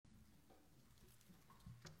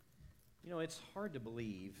It's hard to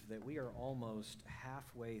believe that we are almost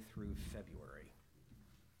halfway through February.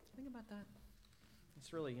 Think about that.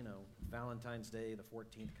 It's really, Valentine's Day, the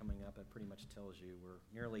 14th coming up, it pretty much tells you we're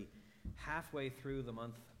nearly halfway through the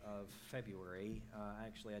month of February.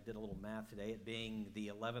 Actually, I did a little math today. It being the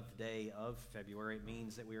 11th day of February, it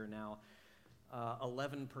means that we are now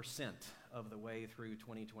 11% of the way through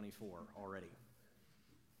 2024 already.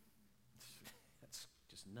 That's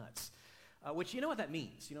just nuts. Which, you know what that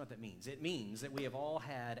means? It means that we have all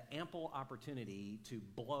had ample opportunity to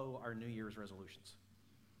blow our New Year's resolutions.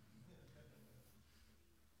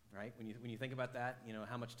 Right? When you think about that,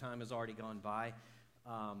 how much time has already gone by.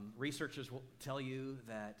 Researchers will tell you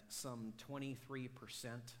that some 23%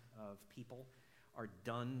 of people are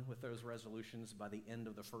done with those resolutions by the end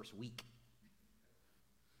of the first week.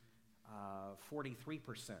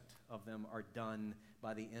 43% of them are done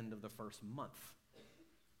by the end of the first month.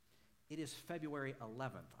 It is February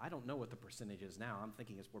 11th. I don't know what the percentage is now. I'm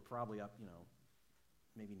thinking we're probably up,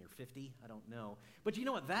 maybe near 50. I don't know. But you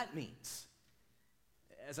know what that means?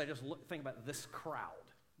 As I just think about this crowd,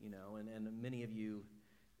 and many of you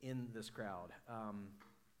in this crowd,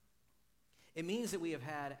 it means that we have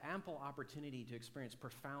had ample opportunity to experience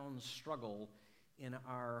profound struggle in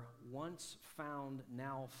our once found,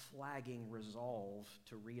 now flagging resolve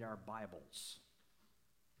to read our Bibles.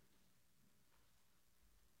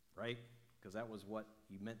 Right? Because that was what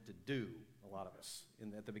you meant to do, a lot of us,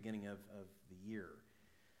 at the beginning of the year.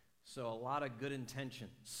 So a lot of good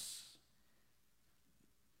intentions.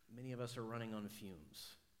 Many of us are running on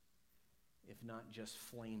fumes, if not just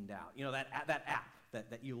flamed out. That app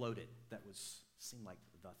that you loaded that seemed like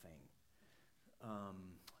the thing.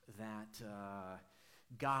 That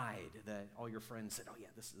guide that all your friends said, oh yeah,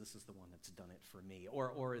 this is the one that's done it for me.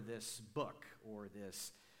 Or this book, or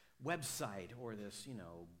this website, or this,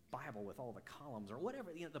 Bible with all the columns, or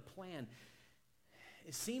whatever, the plan.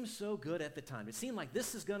 It seems so good at the time. It seemed like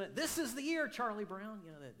this is the year, Charlie Brown,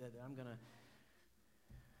 that I'm going to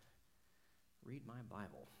read my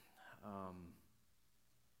Bible.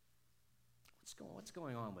 What's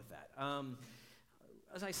going on with that?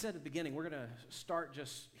 As I said at the beginning, we're going to start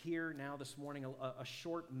just here now this morning a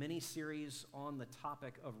short mini-series on the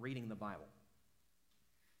topic of reading the Bible.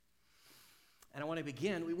 And I want to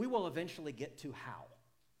begin, we will eventually get to how.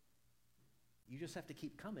 You just have to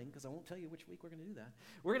keep coming, because I won't tell you which week we're going to do that.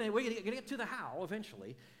 We're going to get to the how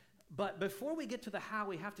eventually. But before we get to the how,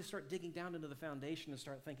 we have to start digging down into the foundation and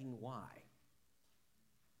start thinking why.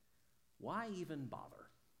 Why even bother?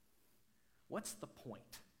 What's the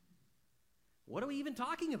point? What are we even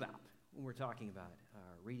talking about when we're talking about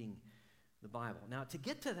reading the Bible? Now, to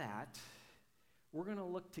get to that, we're going to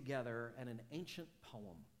look together at an ancient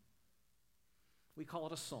poem. We call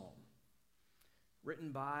it a psalm,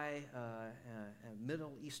 written by a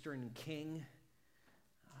Middle Eastern king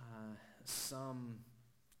some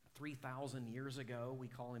 3,000 years ago. We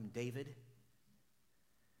call him David.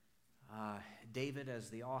 David as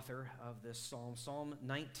the author of this psalm, Psalm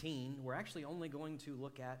 19. We're actually only going to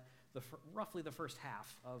look at roughly the first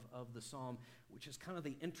half of the psalm, which is kind of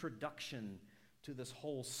the introduction to this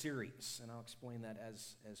whole series, and I'll explain that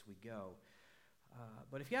as we go.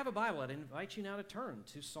 But if you have a Bible, I'd invite you now to turn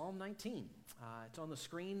to Psalm 19. It's on the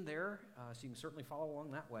screen there, so you can certainly follow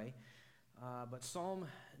along that way. But Psalm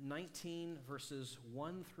 19, verses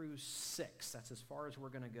 1 through 6, that's as far as we're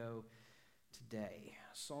going to go today.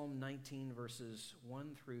 Psalm 19, verses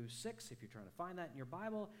 1 through 6. If you're trying to find that in your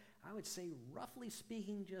Bible, I would say, roughly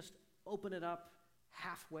speaking, just open it up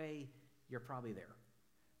halfway. You're probably there.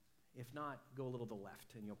 If not, go a little to the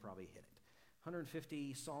left, and you'll probably hit it.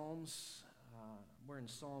 150 Psalms. We're in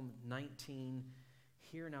Psalm 19.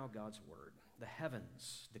 Hear now God's word. The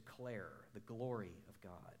heavens declare the glory of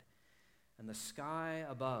God, and the sky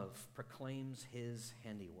above proclaims his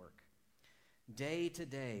handiwork. Day to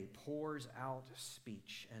day pours out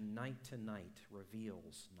speech, and night to night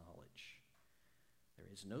reveals knowledge. There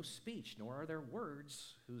is no speech, nor are there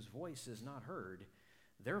words whose voice is not heard.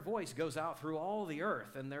 Their voice goes out through all the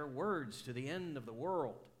earth, and their words to the end of the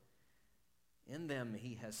world. In them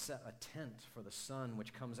he has set a tent for the sun,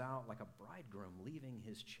 which comes out like a bridegroom leaving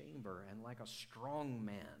his chamber, and like a strong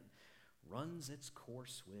man runs its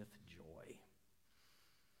course with joy.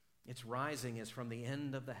 Its rising is from the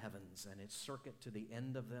end of the heavens, and its circuit to the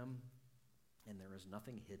end of them, and there is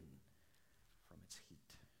nothing hidden from its heat.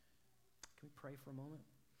 Can we pray for a moment?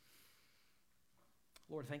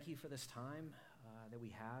 Lord, thank you for this time that we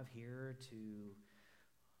have here to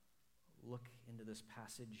look into this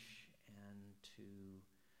passage, and to,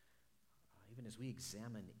 even as we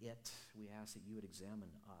examine it, we ask that you would examine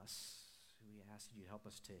us. We ask that you help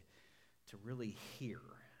us to really hear,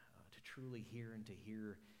 to truly hear and to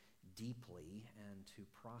hear deeply and to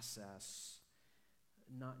process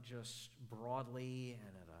not just broadly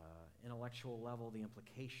and at an intellectual level the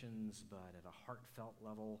implications, but at a heartfelt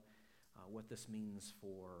level what this means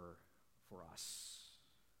for us.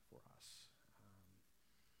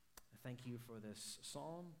 Thank you for this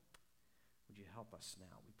psalm. Would you help us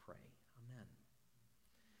now, we pray. Amen.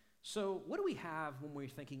 So what do we have when we're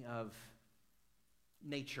thinking of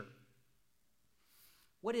nature?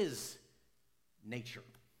 What is nature?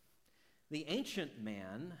 The ancient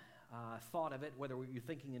man thought of it, whether you're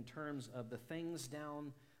thinking in terms of the things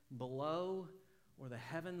down below or the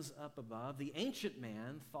heavens up above. The ancient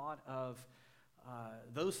man thought of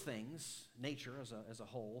those things, nature as a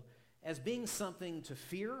whole, as being something to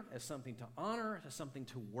fear, as something to honor, as something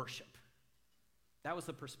to worship. That was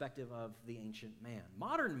the perspective of the ancient man.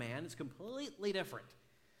 Modern man is completely different.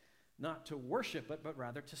 Not to worship it, but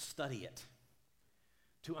rather to study it,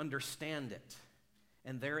 to understand it,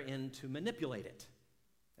 and therein to manipulate it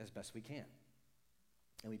as best we can.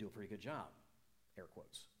 And we do a pretty good job, air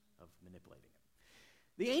quotes, of manipulating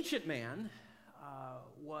it. The ancient man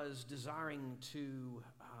was desiring to,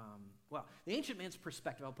 the ancient man's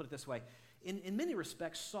perspective, I'll put it this way, in many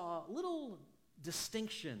respects saw little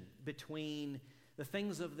distinction between the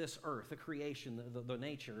things of this earth, the creation, the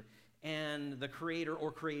nature, and the creator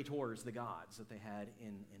or creators, the gods that they had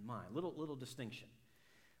in mind. Little distinction.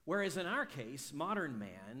 Whereas in our case, modern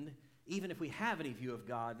man, even if we have any view of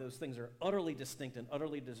God, those things are utterly distinct and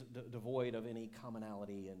utterly devoid of any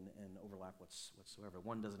commonality and overlap whatsoever.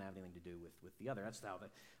 One doesn't have anything to do with the other. That's how the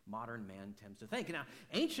modern man tends to think. Now,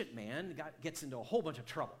 ancient man gets into a whole bunch of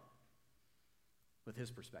trouble with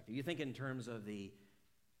his perspective. You think in terms of the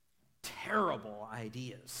terrible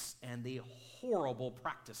ideas and the horrible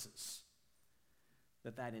practices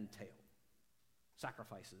that entailed.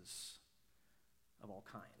 Sacrifices of all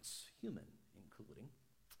kinds, human including.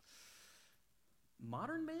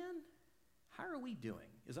 Modern man, how are we doing?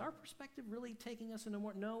 Is our perspective really taking us into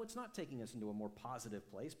more? No, it's not taking us into a more positive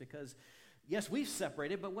place because, yes, we've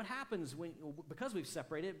separated, but what happens because we've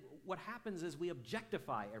separated, what happens is we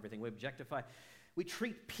objectify everything. We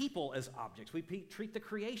treat people as objects. We treat the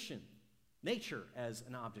creation, nature, as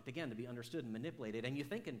an object, again, to be understood and manipulated. And you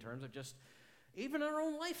think in terms of just even our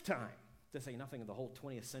own lifetime, to say nothing of the whole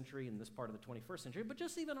 20th century and this part of the 21st century, but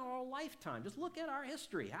just even our lifetime. Just look at our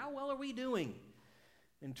history. How well are we doing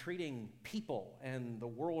in treating people and the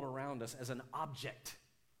world around us as an object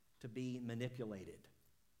to be manipulated?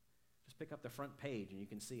 Just pick up the front page and you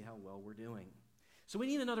can see how well we're doing. So we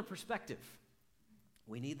need another perspective.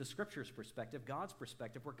 We need the Scripture's perspective, God's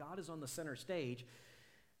perspective, where God is on the center stage,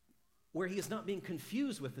 where he is not being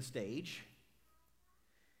confused with the stage,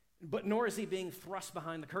 but nor is he being thrust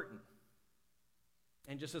behind the curtain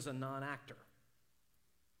and just as a non-actor.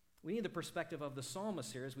 We need the perspective of the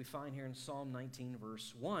psalmist here, as we find here in Psalm 19,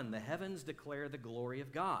 verse 1. The heavens declare the glory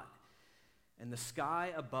of God, and the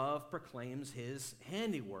sky above proclaims his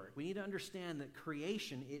handiwork. We need to understand that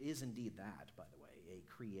creation, it is indeed that, by the way,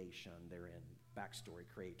 a creation therein, backstory,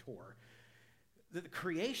 creator. The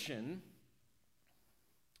creation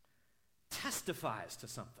testifies to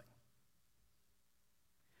something.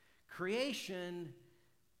 Creation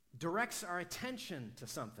directs our attention to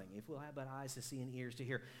something, if we'll have but eyes to see and ears to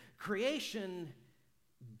hear. Creation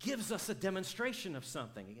gives us a demonstration of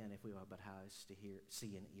something. Again, if we will have but eyes to hear,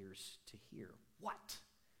 see and ears to hear. What?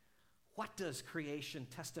 What does creation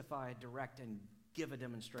testify, direct, and give a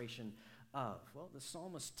demonstration of? Well, the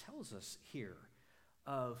psalmist tells us here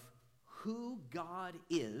of who God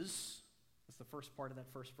is. That's the first part of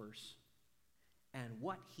that first verse. And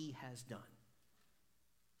what he has done.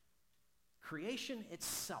 Creation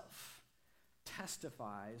itself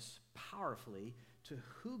testifies powerfully to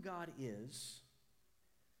who God is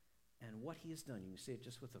and what he has done. You can see it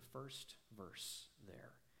just with the first verse there.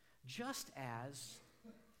 Just as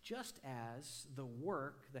the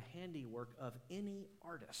work, the handiwork of any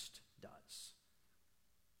artist does,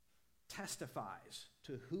 testifies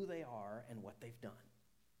to who they are and what they've done.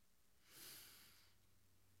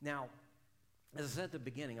 Now, as I said at the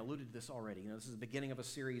beginning, I alluded to this already. This is the beginning of a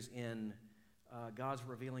series in God's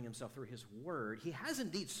revealing himself through his word. He has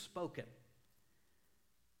indeed spoken.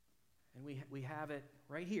 And we have it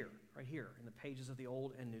right here in the pages of the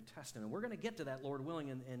Old and New Testament. We're going to get to that, Lord willing,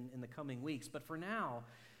 in the coming weeks. But for now,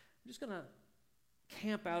 I'm just going to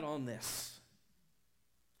camp out on this.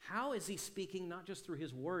 How is he speaking not just through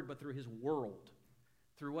his word, but through his world,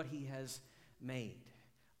 through what he has made?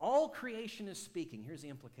 All creation is speaking. Here's the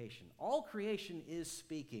implication. All creation is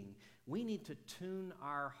speaking. We need to tune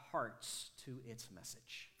our hearts to its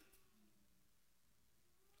message.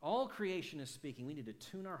 All creation is speaking. We need to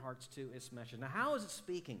tune our hearts to its message. Now, how is it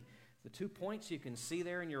speaking? The 2 points you can see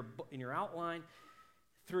there in your outline,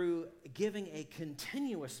 through giving a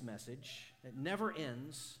continuous message that never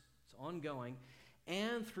ends, it's ongoing,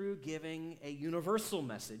 and through giving a universal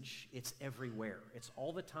message. It's everywhere. It's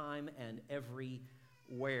all the time and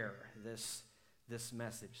everywhere, this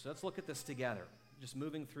message. So let's look at this together, just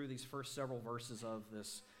moving through these first several verses of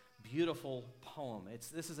this beautiful poem.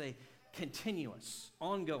 This is a continuous,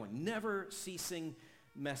 ongoing, never-ceasing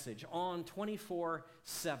message on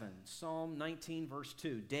 24/7. Psalm 19, verse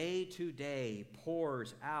 2. Day to day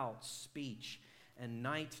pours out speech, and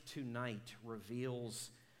night to night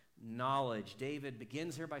reveals knowledge. David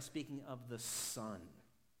begins here by speaking of the sun,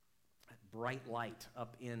 that bright light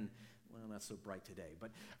up in, well, not so bright today,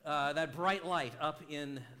 but that bright light up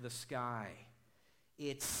in the sky.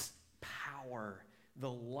 Its power,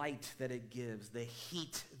 the light that it gives, the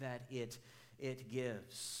heat that it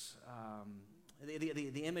gives.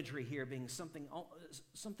 The imagery here being something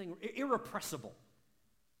irrepressible,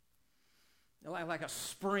 like a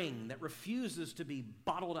spring that refuses to be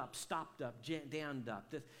bottled up, stopped up, dammed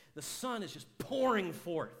up. The sun is just pouring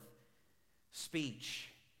forth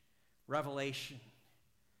speech, revelation,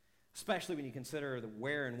 especially when you consider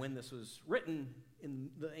where and when this was written in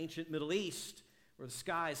the ancient Middle East, where the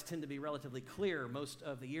skies tend to be relatively clear most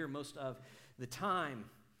of the year, most of the time.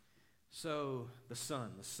 So the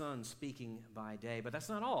sun speaking by day. But that's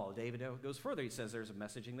not all. David goes further. He says there's a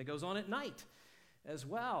messaging that goes on at night as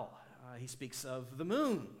well. He speaks of the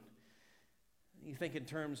moon. You think in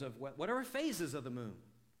terms of what are phases of the moon?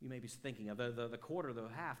 You may be thinking of the quarter, the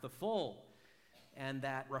half, the full, and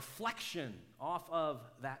that reflection off of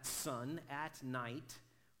that sun at night,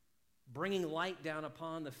 bringing light down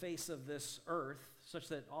upon the face of this earth, such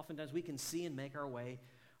that oftentimes we can see and make our way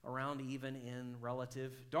around even in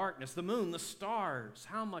relative darkness. The moon, the stars,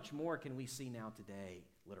 how much more can we see now today,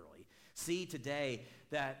 literally? See today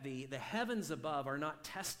that the heavens above are not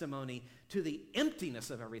testimony to the emptiness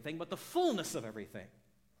of everything, but the fullness of everything.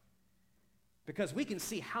 Because we can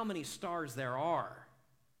see how many stars there are.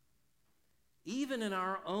 Even in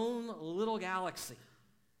our own little galaxy,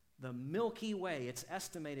 the Milky Way, it's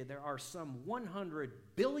estimated there are some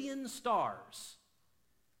 100 billion stars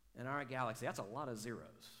in our galaxy. That's a lot of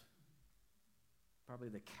zeros. Probably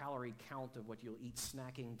the calorie count of what you'll eat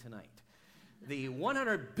snacking tonight. The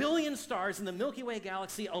 100 billion stars in the Milky Way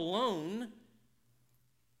galaxy alone,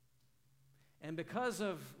 and because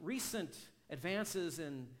of recent advances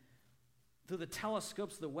through the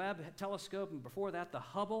telescopes, the Webb telescope, and before that the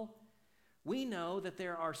Hubble, we know that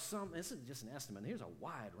there are this isn't just an estimate, here's a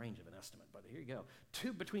wide range of an estimate, but here you go,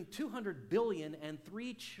 between 200 billion and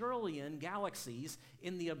 3 trillion galaxies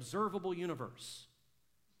in the observable universe.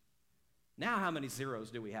 Now how many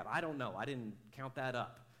zeros do we have? I don't know. I didn't count that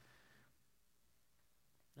up.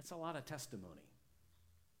 That's a lot of testimony.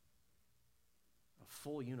 A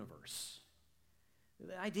full universe.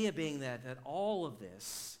 The idea being that all of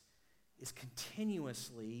this is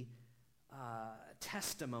continuously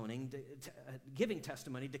giving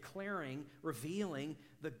testimony, declaring, revealing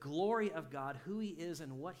the glory of God, who he is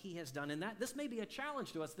and what he has done. And this may be a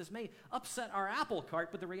challenge to us. This may upset our apple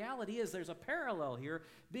cart, but the reality is there's a parallel here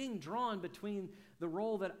being drawn between the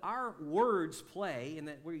role that our words play in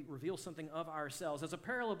that we reveal something of ourselves. There's a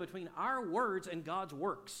parallel between our words and God's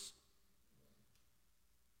works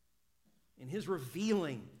in his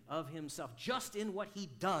revealing of himself, just in what he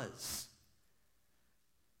does,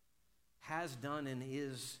 has done, and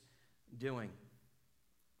is doing.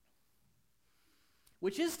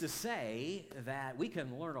 Which is to say that we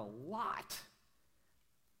can learn a lot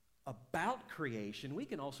about creation. We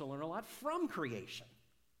can also learn a lot from creation.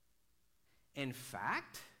 In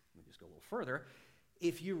fact, let me just go a little further.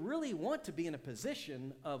 If you really want to be in a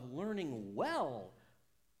position of learning well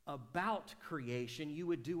about creation, you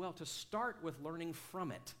would do well to start with learning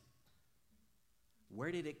from it. Where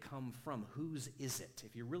did it come from? Whose is it?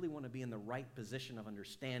 If you really want to be in the right position of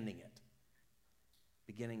understanding it,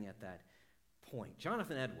 beginning at that point.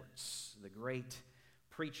 Jonathan Edwards, the great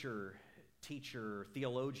preacher, teacher,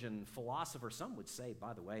 theologian, philosopher, some would say,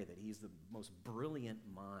 by the way, that he's the most brilliant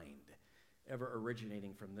mind ever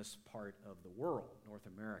originating from this part of the world, North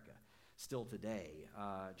America, still today.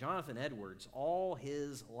 Jonathan Edwards, all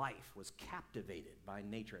his life was captivated by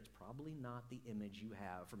nature. It's probably not the image you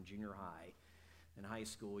have from junior high. In high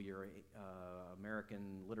school, your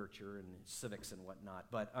American literature and civics and whatnot.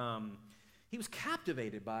 But he was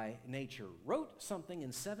captivated by nature, wrote something in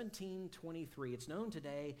 1723. It's known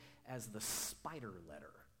today as the Spider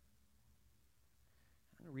Letter.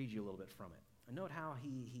 I'm going to read you a little bit from it. And note how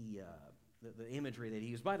he the imagery that he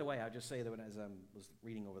used. By the way, I'll just say that as I was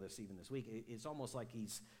reading over this even this week, it's almost like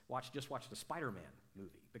he's just watched a Spider-Man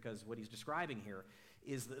movie, because what he's describing here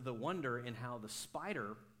is the wonder in how the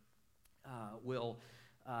spider will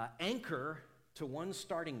anchor to one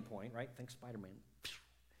starting point, right? Think Spider-Man.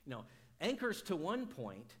 Anchors to one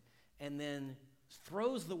point and then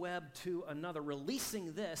throws the web to another,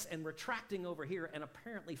 releasing this and retracting over here and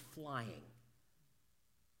apparently flying.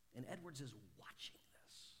 And Edwards is watching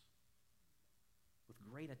this with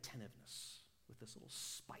great attentiveness with this little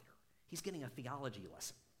spider. He's getting a theology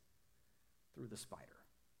lesson through the spider.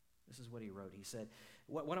 This is what he wrote. He said,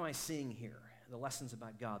 what am I seeing here? The lessons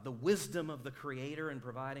about God. The wisdom of the Creator in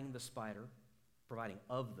providing of the spider.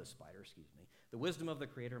 The wisdom of the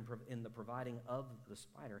Creator in the providing of the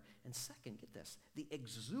spider. And second, get this, the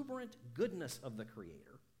exuberant goodness of the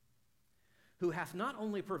Creator, who hath not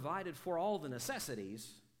only provided for all the necessities,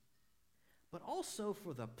 but also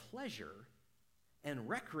for the pleasure and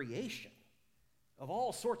recreation of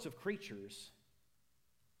all sorts of creatures,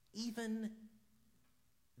 even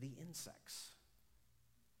the insects.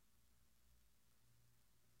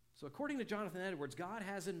 So according to Jonathan Edwards, God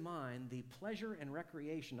has in mind the pleasure and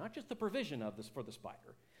recreation, not just the provision of this for the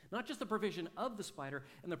spider, not just the provision of the spider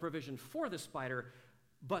and the provision for the spider,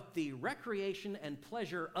 but the recreation and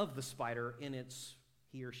pleasure of the spider in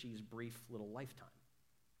he or she's brief little lifetime.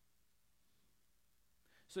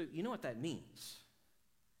 So you know what that means?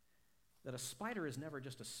 That a spider is never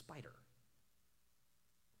just a spider.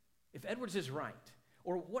 If Edwards is right,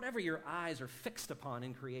 or whatever your eyes are fixed upon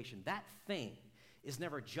in creation, that thing is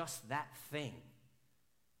never just that thing.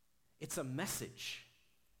 It's a message.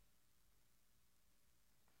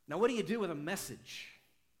 Now, what do you do with a message?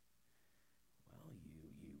 Well,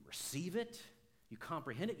 you receive it, you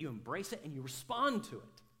comprehend it, you embrace it, and you respond to it.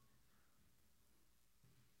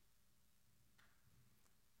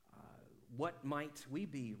 What might we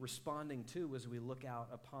be responding to as we look out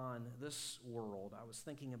upon this world? I was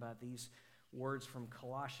thinking about these words from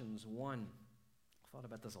Colossians 1. I thought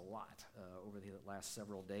about this a lot over the last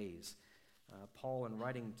several days. Paul, in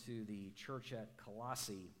writing to the church at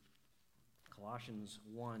Colossae, Colossians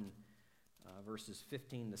 1, verses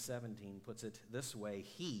 15 to 17, puts it this way.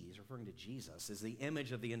 He's referring to Jesus, is the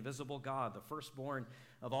image of the invisible God, the firstborn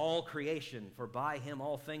of all creation. For by him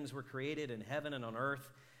all things were created in heaven and on earth,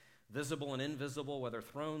 visible and invisible, whether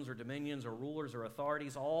thrones or dominions or rulers or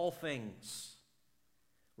authorities, all things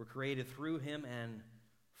were created through him and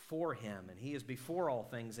for him. And he is before all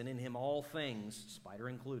things, and in him all things, spider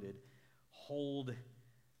included, hold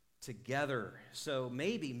together. So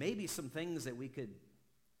maybe some things that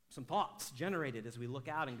some thoughts generated as we look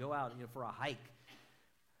out and go out for a hike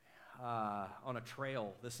on a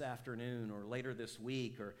trail this afternoon or later this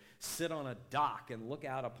week, or sit on a dock and look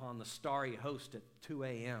out upon the starry host at 2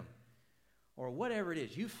 a.m. or whatever it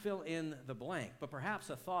is. You fill in the blank, but perhaps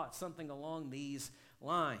a thought, something along these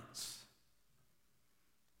lines.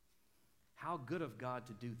 How good of God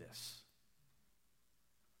to do this.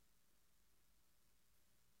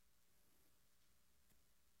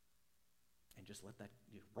 And just let that,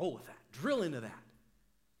 roll with that, drill into that.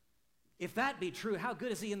 If that be true, how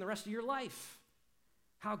good is he in the rest of your life?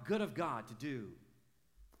 How good of God to do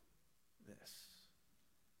this.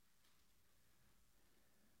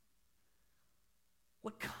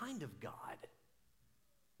 What kind of God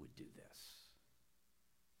would do this?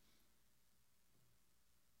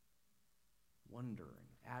 Wonder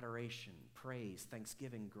and adoration, praise,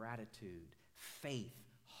 thanksgiving, gratitude, faith,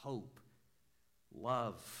 hope,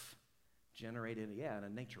 love, generated, in a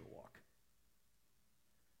nature walk.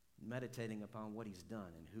 Meditating upon what he's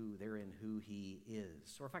done and who he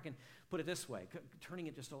is. Or if I can put it this way, turning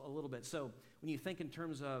it just a little bit. So when you think in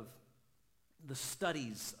terms of the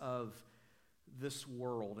studies of this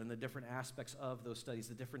world and the different aspects of those studies,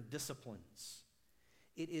 the different disciplines,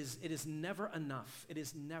 it is never enough. It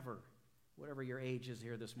is never, whatever your age is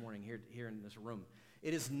here this morning, here in this room,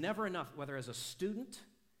 it is never enough, whether as a student,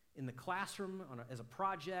 in the classroom, as a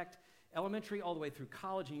project, elementary all the way through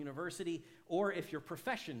college and university, or if your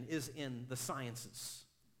profession is in the sciences.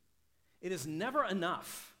 It is never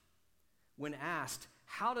enough when asked,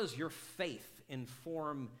 how does your faith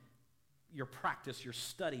inform your practice, your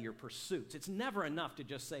study, your pursuits? It's never enough to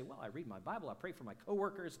just say, well, I read my Bible, I pray for my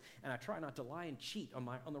coworkers, and I try not to lie and cheat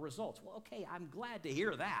on the results. Well, okay, I'm glad to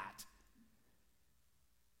hear that.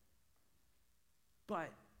 But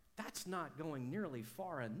that's not going nearly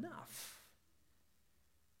far enough.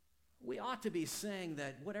 We ought to be saying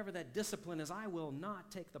that whatever that discipline is, I will not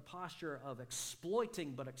take the posture of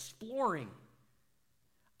exploiting, but exploring.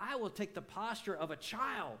 I will take the posture of a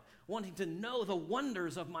child wanting to know the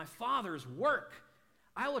wonders of my Father's work.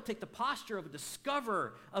 I will take the posture of a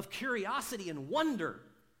discoverer, of curiosity and wonder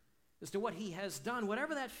as to what he has done,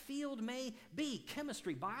 whatever that field may be: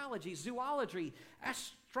 chemistry, biology, zoology,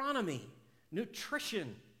 astronomy,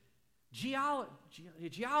 nutrition,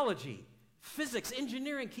 geology, physics,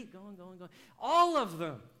 engineering. Keep going. All of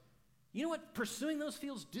them. You know what pursuing those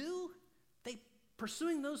fields do?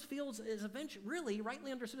 Pursuing those fields is eventually, really,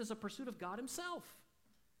 rightly understood, as a pursuit of God himself.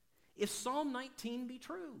 If Psalm 19 be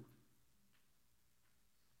true,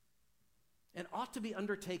 and ought to be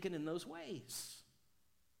undertaken in those ways.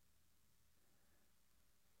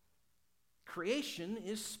 Creation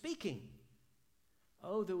is speaking.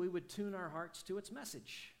 Oh, that we would tune our hearts to its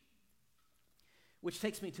message. Which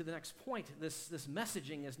takes me to the next point. This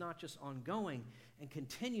messaging is not just ongoing and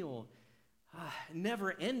continual,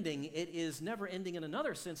 never ending. It is never ending in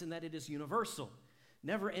another sense, in that it is universal.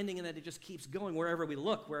 Never ending in that it just keeps going wherever we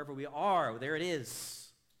look, wherever we are. There it is.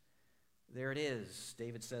 There it is.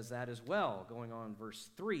 David says that as well. Going on, verse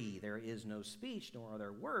 3, there is no speech, nor are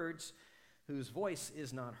there words, whose voice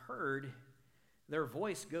is not heard. Their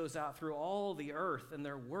voice goes out through all the earth, and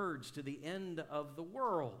their words to the end of the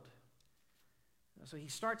world. So he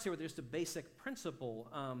starts here with just a basic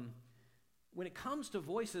principle. When it comes to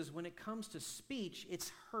voices, when it comes to speech,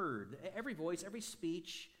 it's heard. Every voice, every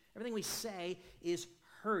speech, everything we say is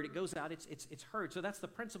heard. It goes out, it's heard. So that's the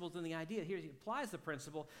principles and the idea. Here he applies the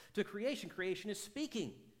principle to creation. Creation is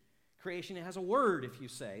speaking. Creation, it has a word, if you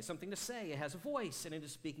say, something to say. It has a voice, and it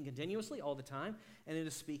is speaking continuously all the time, and it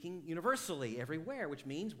is speaking universally everywhere, which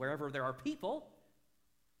means wherever there are people,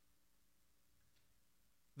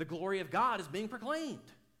 the glory of God is being proclaimed.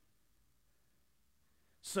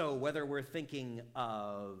 So whether we're thinking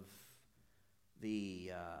of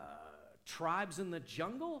the tribes in the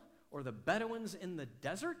jungle, or the Bedouins in the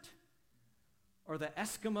desert, or the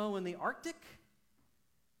Eskimo in the Arctic,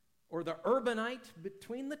 or the urbanite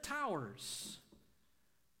between the towers,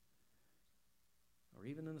 or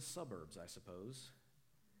even in the suburbs, I suppose,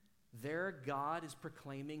 there God is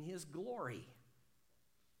proclaiming his glory,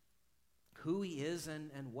 who he is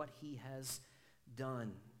and what he has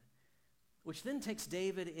done. Which then takes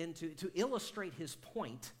David to illustrate his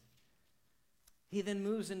point. He then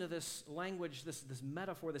moves into this language, this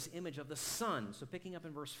metaphor, this image of the sun. So picking up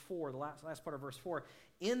in verse 4, the last part of verse 4,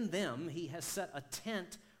 in them he has set a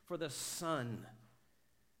tent for the sun.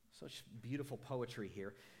 Such beautiful poetry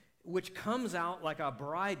here. Which comes out like a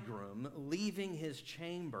bridegroom leaving his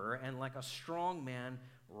chamber, and like a strong man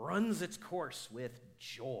runs its course with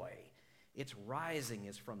joy. Its rising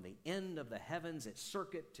is from the end of the heavens, its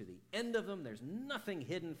circuit to the end of them. There's nothing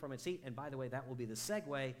hidden from its heat. And by the way, that will be the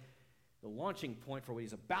segue, the launching point for what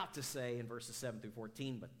he's about to say in verses 7 through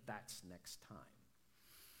 14, but that's next time.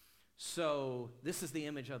 So this is the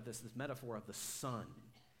image of this metaphor of the sun.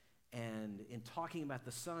 And in talking about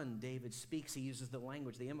the sun, David speaks, he uses the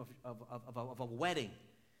language, the image of a wedding.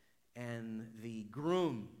 And the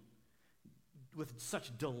groom, with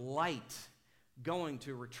such delight, going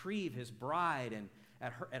to retrieve his bride, and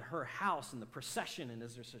at her house, and the procession, and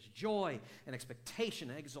there's such joy and expectation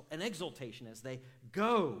and exultation as they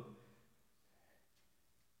go.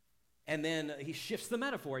 And then he shifts the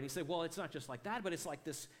metaphor, and he said, well, it's not just like that, but it's like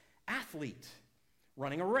this athlete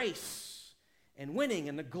running a race and winning,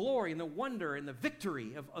 and the glory and the wonder and the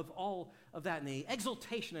victory of all of that, and the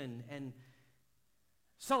exultation and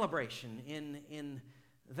celebration in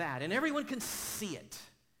that. And everyone can see it.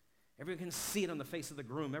 Everyone can see it on the face of the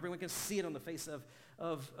groom. Everyone can see it on the face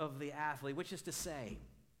of the athlete, which is to say,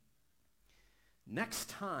 next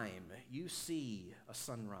time you see a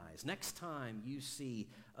sunrise, next time you see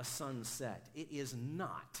a sunset, it is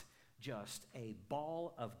not just a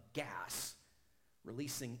ball of gas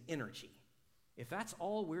releasing energy. If that's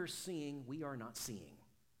all we're seeing, we are not seeing.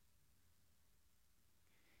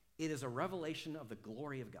 It is a revelation of the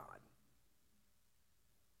glory of God,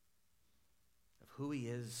 of who he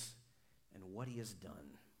is and what he has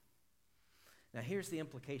done. Now here's the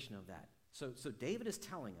implication of that. So David is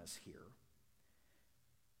telling us here,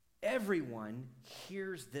 everyone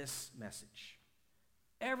hears this message.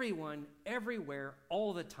 Everyone, everywhere,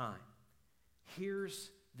 all the time,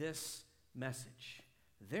 hears this message.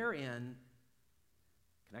 Therein,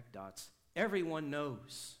 connect dots, everyone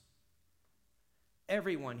knows.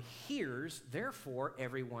 Everyone hears, therefore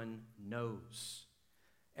everyone knows.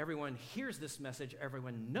 Everyone hears this message,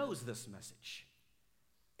 everyone knows this message.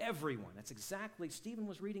 Everyone. That's exactly, Stephen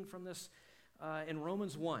was reading from this in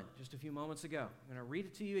Romans 1 just a few moments ago. I'm going to read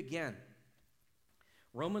it to you again.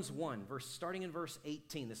 Romans 1, starting in verse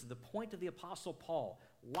 18. This is the point of the Apostle Paul,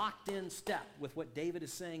 locked in step with what David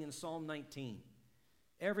is saying in Psalm 19.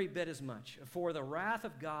 Every bit as much. For the wrath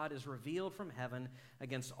of God is revealed from heaven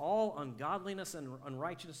against all ungodliness and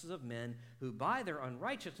unrighteousness of men who by their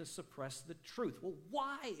unrighteousness suppress the truth. Well,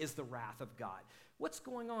 why is the wrath of God? What's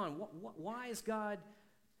going on? Why is God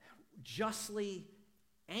justly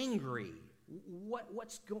angry?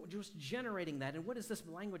 What's just generating that? And what is this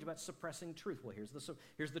language about suppressing truth? Well,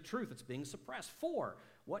 here's the truth that's being suppressed. For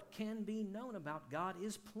what can be known about God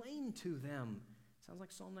is plain to them. Sounds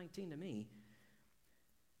like Psalm 19 to me.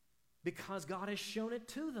 Because God has shown it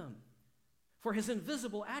to them. For his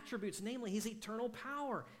invisible attributes, namely his eternal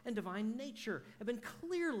power and divine nature, have been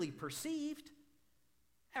clearly perceived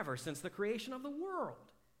ever since the creation of the world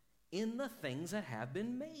in the things that have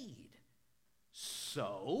been made.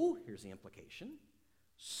 So, here's the implication,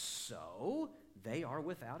 so they are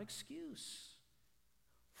without excuse.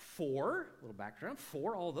 For, little background,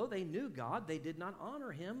 for although they knew God, they did not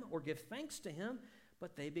honor him or give thanks to him,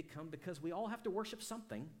 but they become, because we all have to worship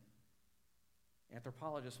something.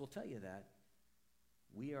 Anthropologists will tell you that.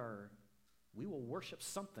 We will worship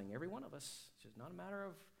something, every one of us. It's just not a matter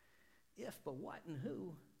of if, but what and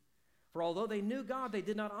who. For although they knew God, they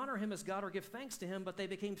did not honor him as God or give thanks to him, but they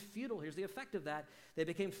became futile. Here's the effect of that. They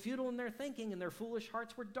became futile in their thinking, and their foolish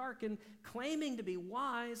hearts were darkened. Claiming to be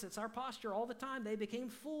wise, it's our posture all the time, they became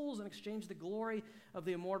fools and exchanged the glory of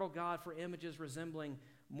the immortal God for images resembling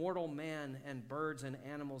mortal man and birds and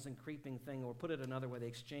animals and creeping thing. Or put it another way, they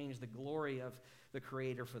exchanged the glory of the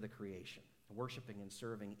Creator for the creation, worshiping and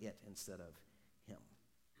serving it instead of him.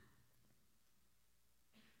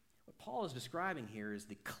 What Paul is describing here is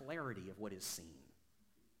the clarity of what is seen,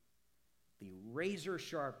 the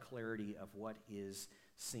razor-sharp clarity of what is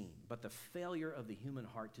seen, but the failure of the human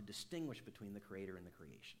heart to distinguish between the Creator and the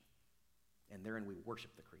creation. And therein we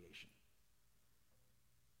worship the creation.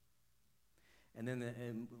 And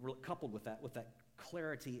then coupled with that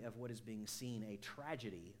clarity of what is being seen, a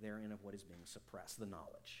tragedy therein of what is being suppressed, the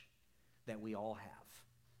knowledge that we all have.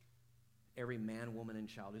 Every man, woman, and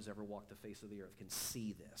child who's ever walked the face of the earth can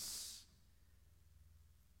see this.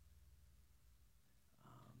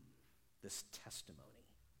 This testimony.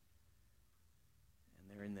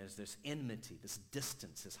 And therein there's this enmity, this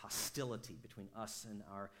distance, this hostility between us and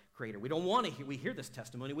our Creator. We don't want to hear, we hear this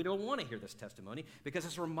testimony. We don't want to hear this testimony because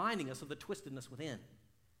it's reminding us of the twistedness within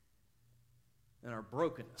and our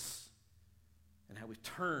brokenness and how we've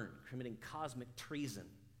turned, committing cosmic treason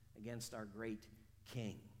against our great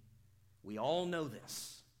King. We all know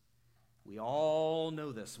this. We all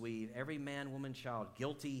know this. Every man, woman, child,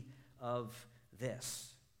 guilty of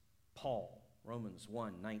this. Paul, Romans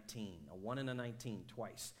 1:19, a 1 and a 19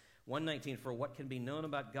 twice. 1:19, for what can be known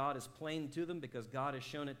about God is plain to them because God has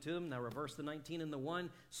shown it to them. Now reverse the 19 and the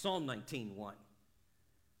 1, Psalm 19:1.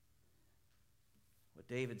 What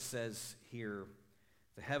David says here,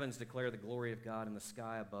 the heavens declare the glory of God and the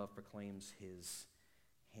sky above proclaims his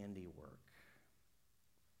handiwork.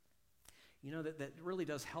 You know, that really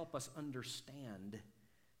does help us understand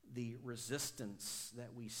the resistance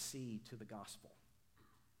that we see to the gospel.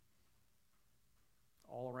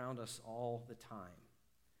 All around us all the time.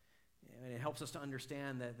 And it helps us to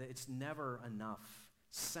understand that it's never enough.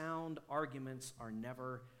 Sound arguments are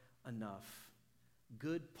never enough.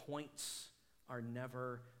 Good points are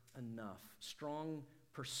never enough. Strong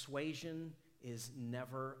persuasion is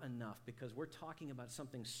never enough because we're talking about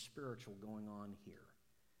something spiritual going on here.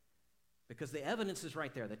 Because the evidence is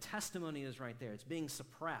right there. The testimony is right there. It's being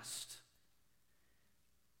suppressed.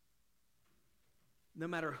 No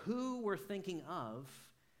matter who we're thinking of,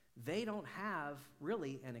 they don't have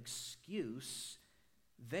really an excuse.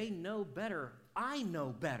 They know better. I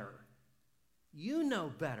know better. You know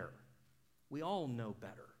better. We all know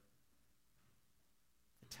better.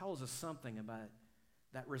 It tells us something about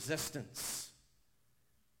that resistance.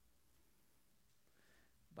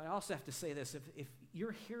 But I also have to say this. If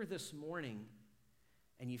you're here this morning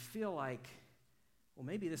and you feel like, well,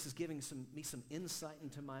 maybe this is giving me some insight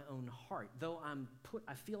into my own heart, though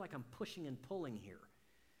I feel like I'm pushing and pulling here.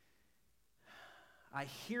 I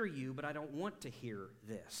hear you, but I don't want to hear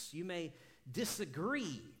this. You may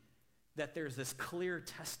disagree that there's this clear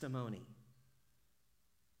testimony,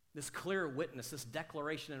 this clear witness, this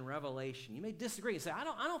declaration and revelation. You may disagree and say, I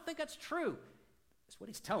don't think that's true. That's what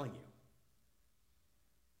he's telling you.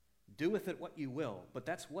 Do with it what you will, but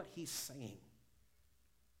that's what he's saying.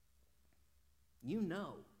 You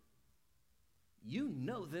know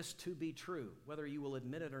this to be true, whether you will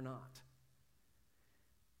admit it or not.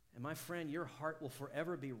 And my friend, your heart will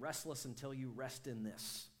forever be restless until you rest in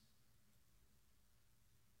this.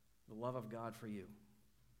 The love of God for you.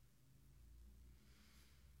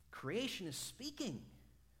 Creation is speaking.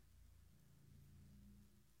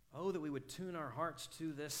 Oh, that we would tune our hearts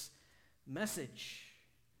to this message.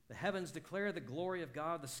 The heavens declare the glory of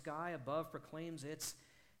God. The sky above proclaims its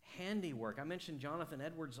handiwork. I mentioned Jonathan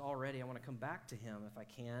Edwards already. I want to come back to him if I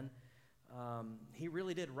can. He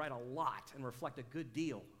really did write a lot and reflect a good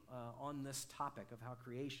deal on this topic of how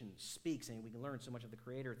creation speaks, and we can learn so much of the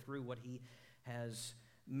Creator through what he has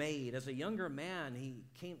made. As a younger man,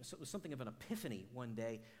 it was something of an epiphany one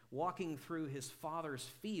day, walking through his father's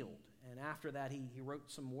field, and after that he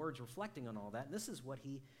wrote some words reflecting on all that, and this is what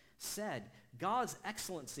he said: God's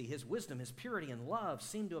excellency, his wisdom, his purity, and love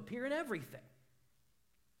seem to appear in everything.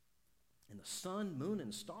 In the sun, moon,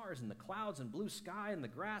 and stars, in the clouds and blue sky, in the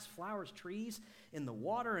grass, flowers, trees, in the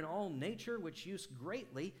water, and all nature, which used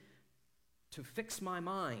greatly to fix my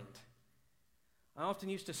mind. I often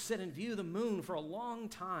used to sit and view the moon for a long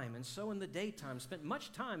time, and so in the daytime spent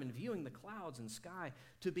much time in viewing the clouds and sky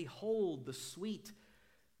to behold the sweet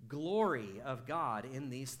glory of God in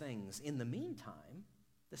these things. In the meantime,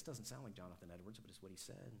 this doesn't sound like Jonathan Edwards, but it's what he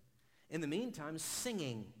said. In the meantime,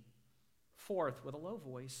 singing forth with a low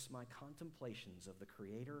voice my contemplations of the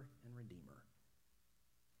Creator and Redeemer.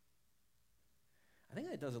 I think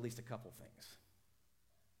that does at least a couple things.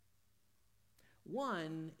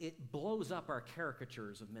 One, it blows up our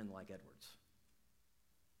caricatures of men like Edwards.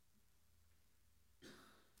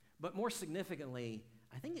 But more significantly,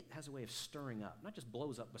 I think it has a way of stirring up, not just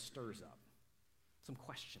blows up, but stirs up some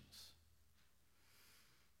questions.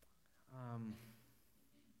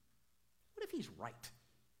 What if he's right?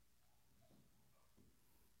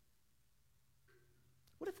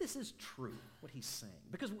 What if this is true, what he's saying?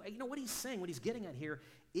 Because, what he's saying, what he's getting at here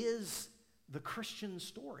is the Christian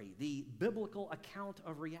story, the biblical account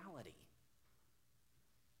of reality.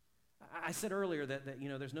 I said earlier that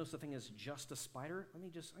there's no such thing as just a spider. I'm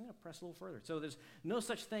going to press a little further. So there's no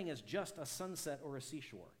such thing as just a sunset or a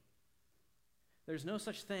seashore. There's no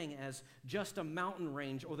such thing as just a mountain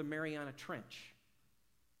range or the Mariana Trench.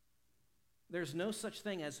 There's no such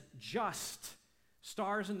thing as just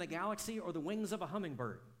stars in the galaxy or the wings of a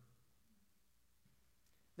hummingbird.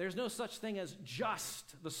 There's no such thing as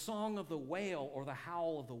just the song of the whale or the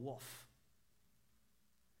howl of the wolf.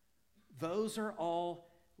 Those are all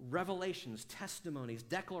revelations, testimonies,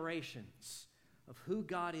 declarations of who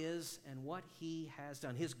God is and what he has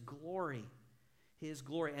done, his glory.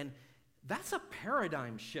 And that's a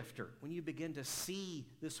paradigm shifter when you begin to see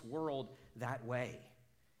this world that way.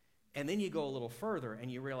 And then you go a little further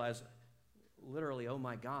and you realize, literally, oh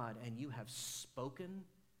my God, and you have spoken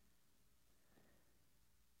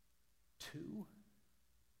to,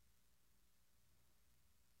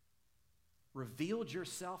 revealed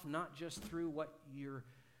yourself not just through what you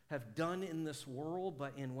have done in this world,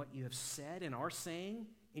 but in what you have said and are saying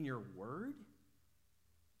in your word.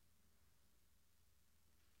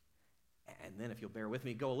 And then, if you'll bear with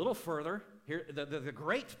me, go a little further. Here, the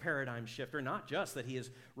great paradigm shifter, not just that he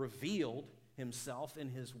has revealed himself in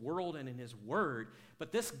his world and in his word,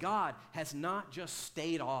 but this God has not just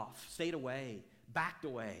stayed away, backed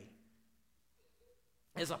away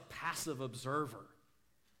as a passive observer,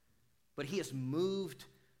 but he has moved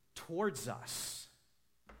towards us.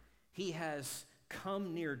 He has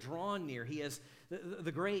come near, drawn near. He has,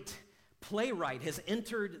 the great playwright has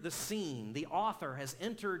entered the scene. The author has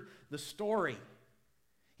entered the story.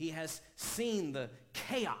 He has seen the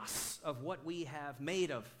chaos of what we have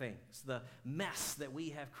made of things, the mess that we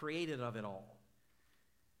have created of it all,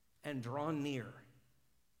 and drawn near.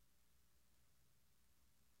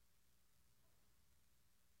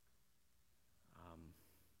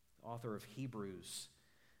 The author of Hebrews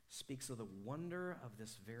speaks of the wonder of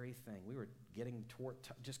this very thing. We were getting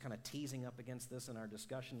just kind of teasing up against this in our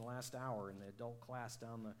discussion last hour in the adult class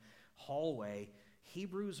down the hallway.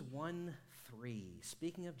 Hebrews 1:3,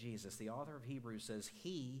 speaking of Jesus, the author of Hebrews says,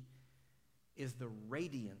 he is the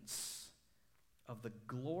radiance of the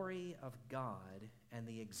glory of God and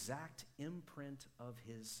the exact imprint of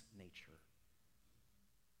his nature.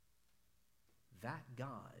 That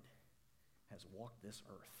God has walked this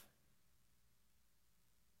earth.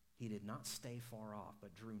 He did not stay far off,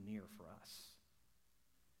 but drew near for us.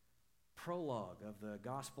 Prologue of the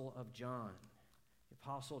Gospel of John. The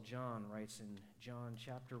Apostle John writes in John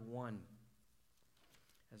chapter 1,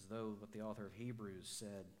 as though what the author of Hebrews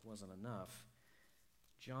said wasn't enough.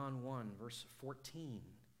 John 1, verse 14.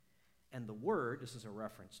 And the Word, this is a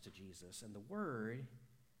reference to Jesus, and the Word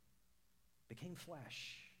became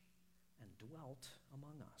flesh and dwelt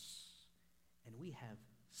among us. And we have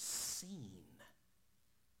seen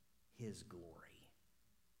his glory.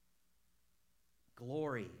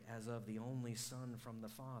 Glory as of the only Son from the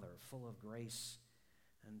Father, full of grace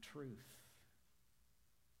and truth.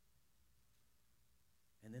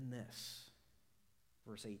 And then this,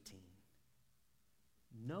 verse 18.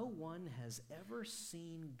 No one has ever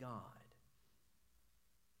seen God.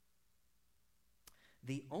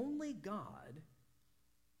 The only God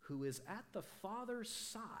who is at the Father's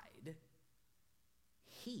side,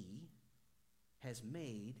 he has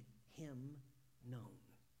made him known.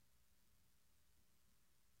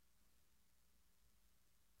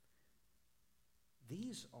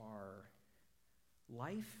 These are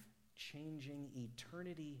life-changing,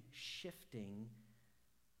 eternity-shifting,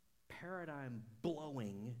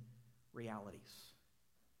 paradigm-blowing realities.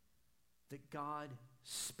 That God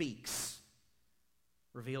speaks,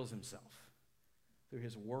 reveals himself through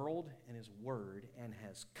his world and his word, and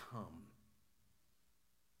has come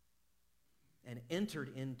and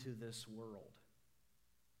entered into this world.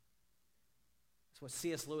 It's what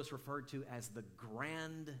C.S. Lewis referred to as the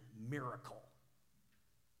grand miracle.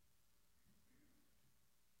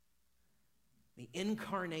 The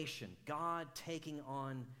incarnation, God taking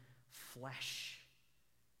on flesh.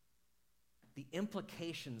 The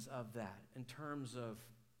implications of that in terms of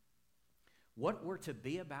what we're to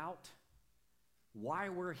be about, why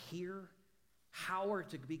we're here, how we're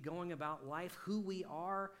to be going about life, who we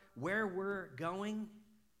are, where we're going.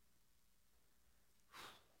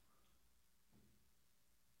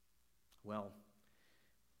 Well,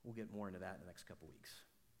 we'll get more into that in the next couple weeks.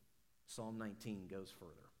 Psalm 19 goes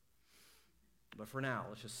further. But for now,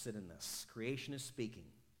 let's just sit in this. Creation is speaking.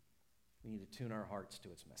 We need to tune our hearts to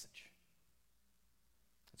its message.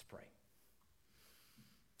 Let's pray.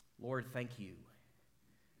 Lord, thank you.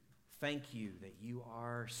 Thank you that you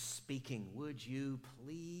are speaking. Would you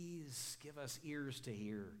please give us ears to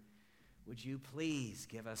hear? Would you please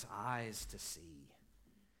give us eyes to see?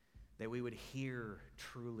 That we would hear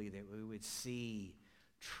truly, that we would see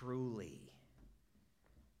truly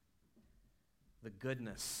the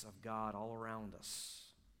goodness of God all around us.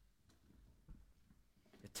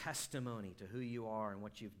 The testimony to who you are and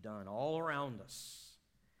what you've done all around us.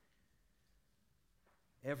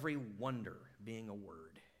 Every wonder being a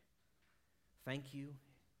word. Thank you.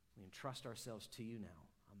 We entrust ourselves to you now.